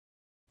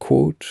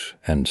Quotes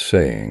and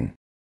saying.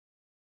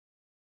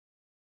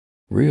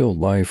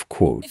 Real-life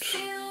quotes.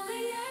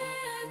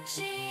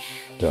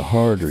 The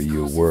harder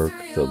you work,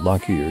 the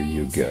luckier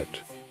you get.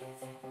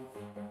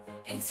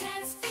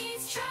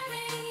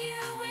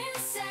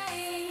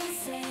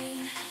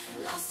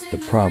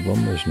 The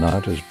problem is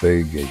not as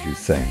big as you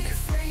think.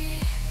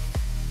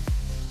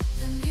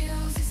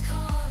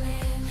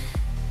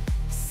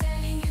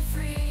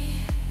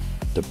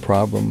 The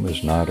problem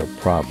is not a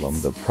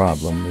problem, the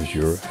problem is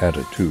your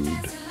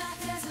attitude.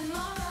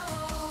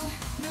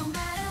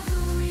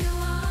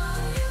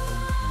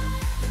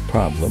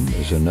 Problem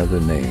is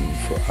another name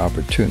for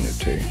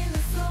opportunity.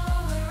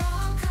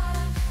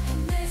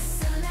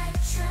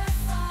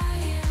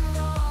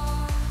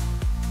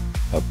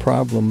 A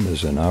problem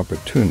is an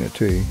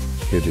opportunity.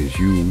 It is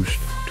used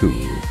to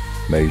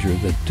measure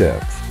the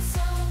depth.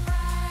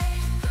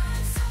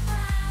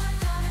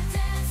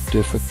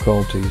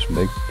 Difficulties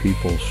make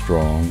people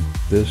strong.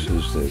 This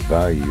is the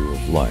value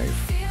of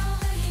life.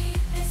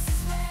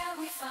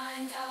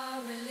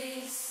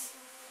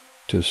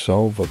 To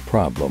solve a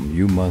problem,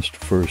 you must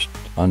first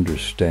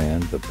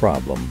understand the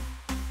problem.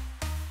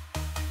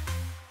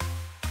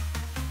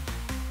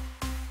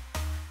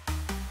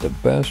 The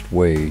best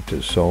way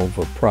to solve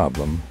a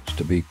problem is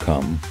to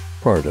become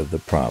part of the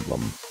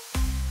problem.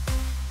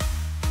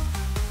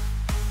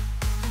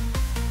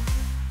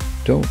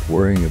 Don't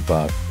worry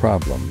about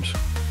problems.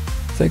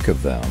 Think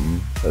of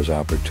them as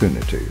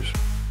opportunities.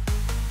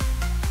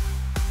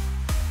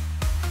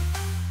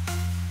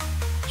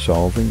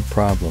 Solving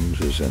problems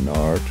is an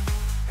art,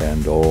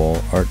 and all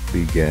art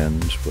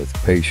begins with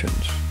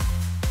patience.